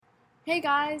Hey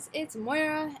guys, it's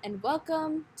Moira and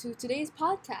welcome to today's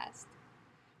podcast.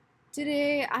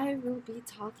 Today I will be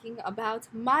talking about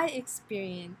my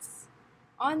experience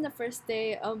on the first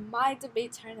day of my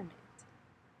debate tournament.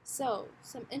 So,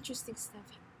 some interesting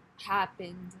stuff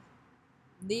happened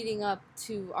leading up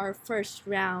to our first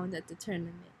round at the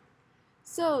tournament.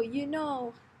 So,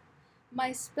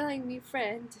 my spelling bee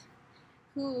friend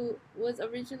who was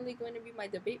originally going to be my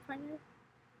debate partner.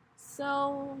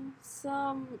 So,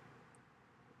 some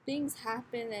things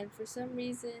happened, and for some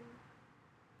reason,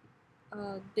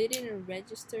 they didn't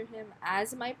register him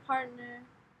as my partner.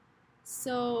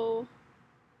 So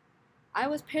I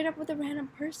was paired up with a random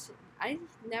person. I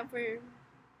never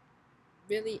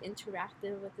really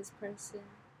interacted with this person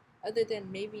other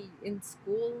than maybe in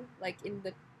school, like in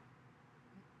the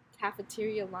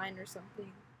cafeteria line or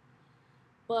something.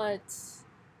 But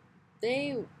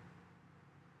they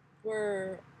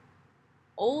were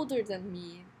older than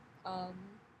me. Um,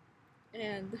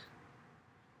 and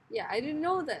yeah, I didn't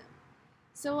know them.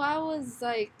 So I was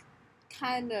like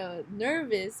kind of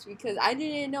nervous because I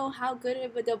didn't know how good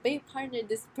of a debate partner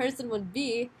this person would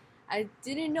be. I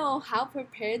didn't know how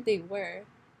prepared they were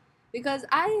because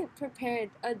I prepared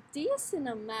a decent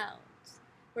amount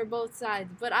for both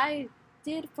sides, but I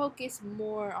did focus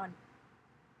more on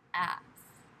F.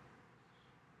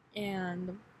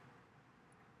 And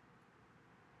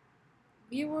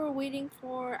we were waiting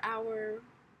for our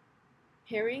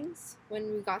pairings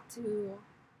when we got to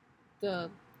the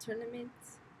tournament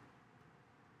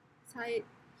site.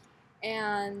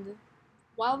 And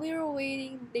while we were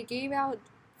waiting, they gave out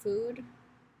food,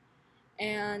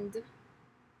 and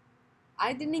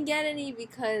I didn't get any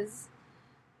because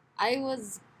I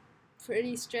was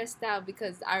pretty stressed out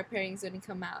because our pairings wouldn't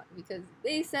come out because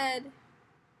they said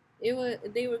they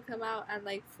would come out at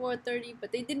like 4:30,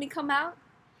 but they didn't come out,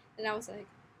 and I was like,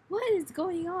 what is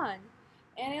going on?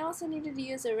 And I also needed to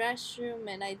use a restroom,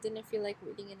 and I didn't feel like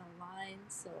waiting in a line,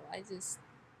 so I just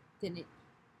didn't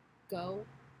go.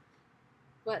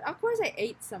 But of course, I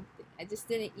ate something. I just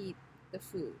didn't eat the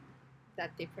food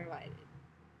that they provided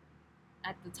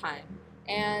at the time.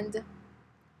 And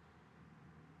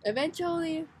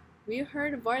eventually, we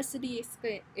heard varsity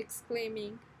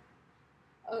exclaiming,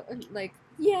 like,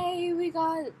 "Yay, we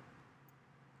got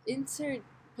insert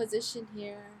position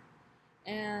here."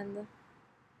 And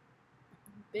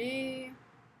they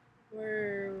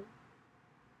were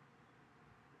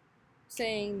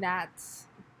saying that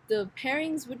the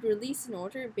pairings would release an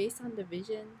order based on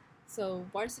division. So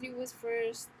varsity was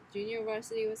first, junior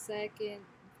varsity was second,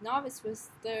 novice was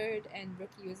third, and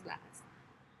rookie was last.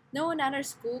 No one at our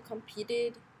school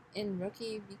competed in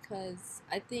rookie because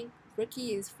I think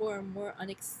rookie is for more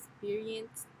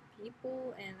unexperienced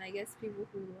people, and I guess people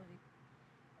who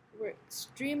were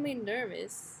extremely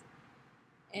nervous.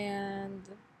 And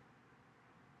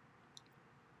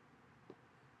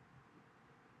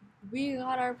we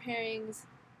got our pairings,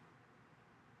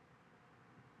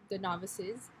 the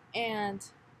novices, and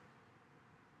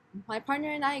my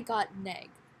partner and I got neg.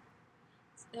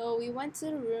 So we went to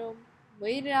the room,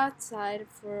 waited outside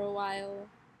for a while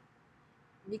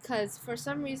because for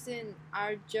some reason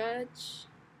our judge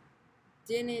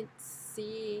didn't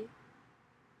see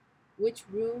which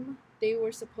room they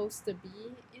were supposed to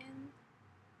be in,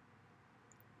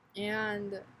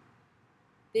 and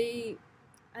they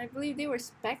I believe they were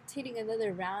spectating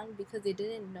another round because they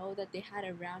didn't know that they had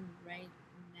a round right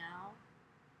now,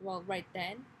 well, right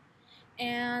then.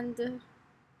 And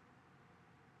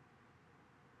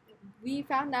we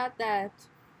found out that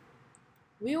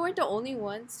we were the only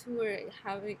ones who were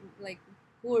having like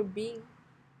who were being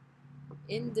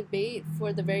in debate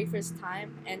for the very first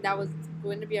time, and that was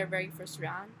going to be our very first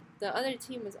round. The other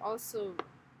team was also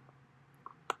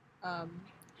um,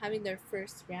 having their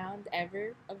first round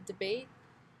ever of debate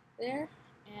there,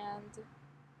 and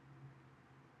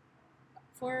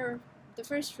for the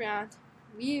first round,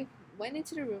 we went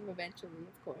into the room eventually,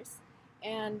 of course,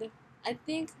 and I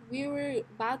think we were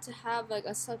about to have like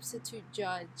a substitute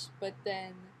judge, but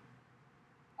then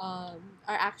our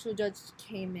actual judge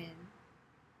came in,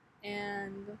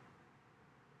 and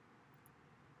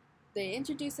they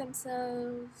introduced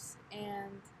themselves,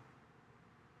 and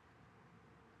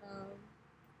um,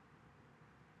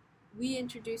 we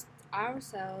introduced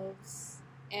ourselves,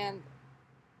 and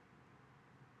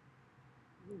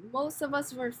most of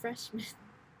us were freshmen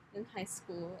in high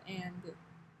school, and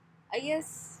I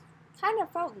guess kind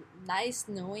of felt nice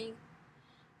knowing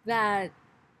that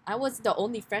I was the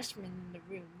only freshman in the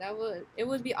room. It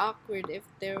would be awkward if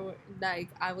there were like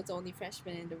I was the only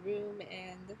freshman in the room,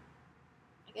 and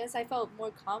I guess I felt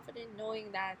more confident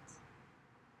knowing that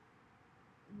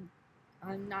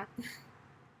I'm not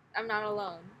I'm not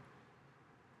alone.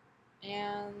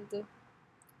 And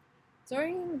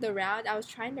during the round, I was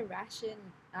trying to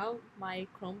ration out my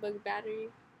Chromebook battery.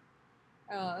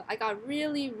 I got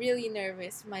really, really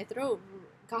nervous. My throat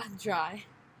got dry.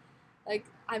 Like,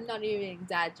 I'm not even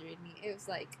exaggerating. It was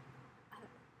like,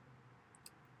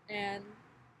 and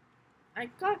I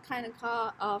got kind of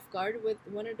caught off guard with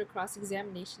one of the cross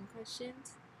examination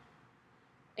questions.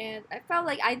 And I felt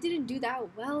like I didn't do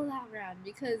that well that round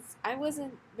because I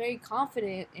wasn't very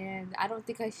confident, and I don't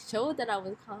think I showed that I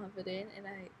was confident. And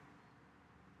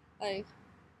like,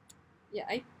 yeah,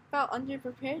 I felt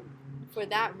underprepared for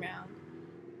that round.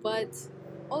 But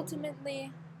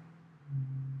ultimately,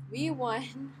 we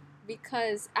won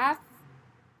because AF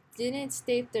didn't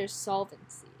state their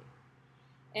solvency.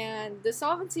 And the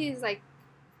solvency is like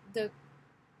the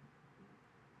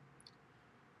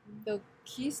the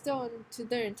keystone to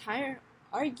their entire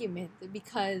argument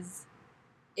because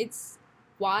it's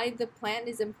why the plan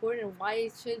is important, why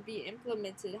it should be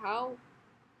implemented, how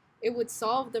it would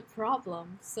solve the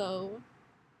problem. So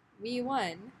we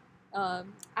won.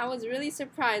 I was really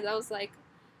surprised. I was like,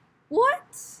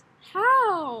 "What?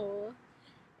 How?"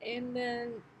 And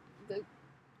then the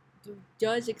the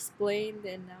judge explained,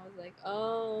 and I was like,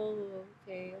 "Oh,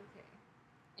 okay,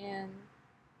 okay." And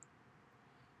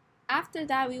after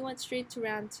that, we went straight to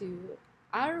round two.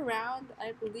 Our round,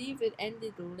 I believe, it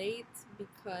ended late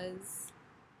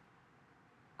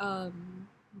um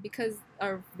because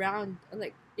our round,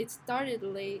 like, it started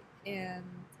late and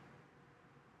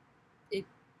it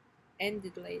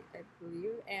ended late, I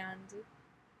believe. And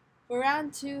for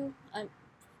round two,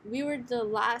 we were the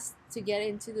last to get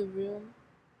into the room,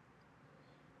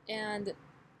 and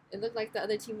it looked like the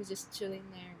other team was just chilling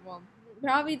there. Well,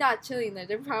 probably not chilling there.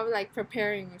 They're probably like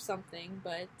preparing or something,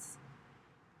 but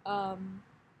um,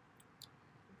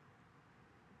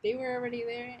 they were already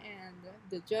there, and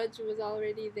the judge was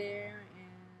already there, and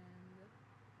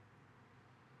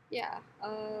yeah.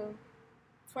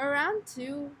 For round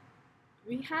two,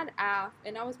 we had AF,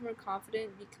 and I was more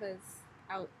confident because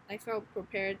I felt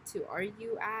prepared to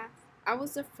argue AF. I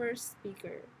was the first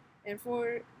speaker, and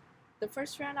for the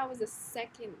first round, I was the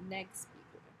second next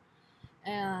speaker,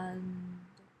 and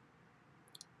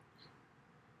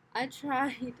I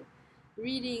tried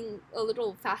reading a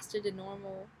little faster than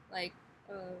normal, like,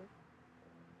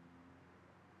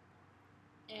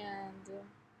 and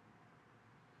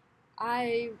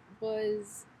I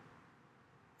was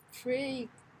pretty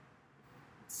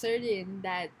certain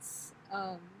that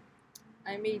um,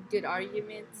 I made good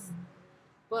arguments,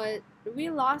 but we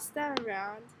lost that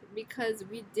round because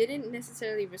we didn't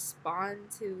necessarily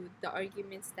respond to the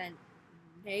arguments that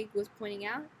Meg was pointing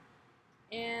out,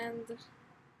 and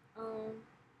um,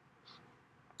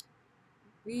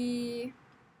 we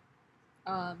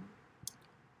um,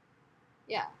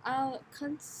 yeah,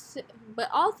 but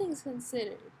all things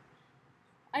considered,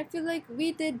 I feel like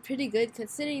we did pretty good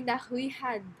considering that we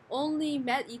had only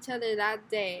met each other that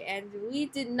day and we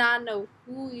did not know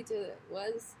who each other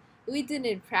was. We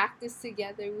didn't practice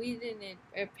together, we didn't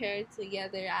prepare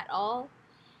together at all.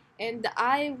 And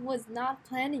I was not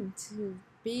planning to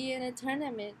be in a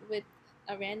tournament with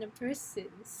a random person.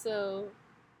 So,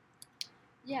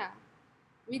 yeah,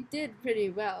 we did pretty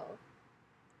well.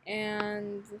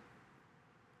 And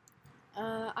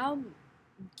I'll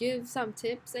give some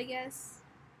tips, I guess.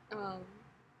 Um,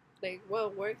 like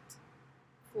what worked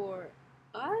for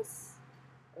us,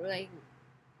 or like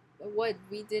what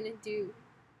we didn't do,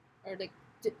 or like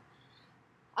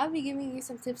I'll be giving you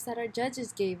some tips that our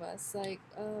judges gave us, like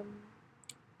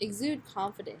exude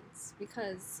confidence,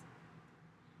 because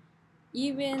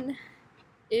even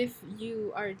if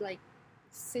you are like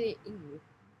say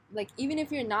like even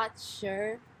if you're not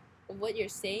sure of what you're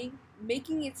saying,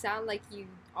 making it sound like you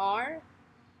are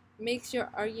makes your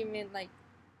argument like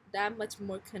that much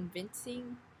more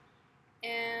convincing.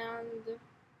 And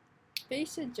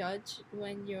face a judge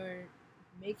when you're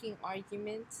making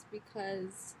arguments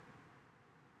because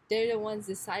they're the ones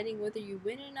deciding whether you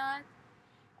win or not.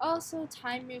 Also,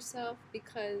 time yourself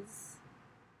because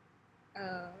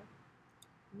uh,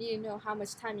 you know how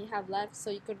much time you have left, so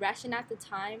you could ration out the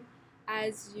time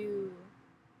as you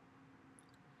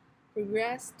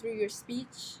progress through your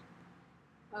speech.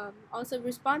 Also,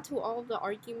 respond to all the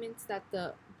arguments that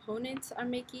the opponents are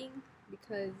making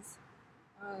because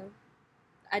uh,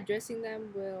 addressing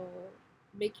them will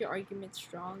make your argument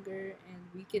stronger and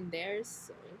weaken theirs.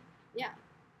 So, yeah.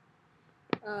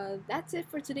 That's it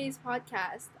for today's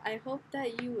podcast. I hope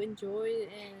that you enjoyed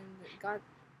and got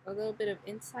a little bit of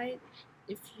insight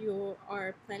if you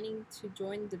are planning to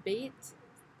join debate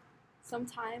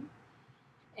sometime.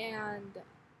 And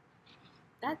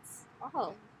that's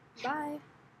all. Bye.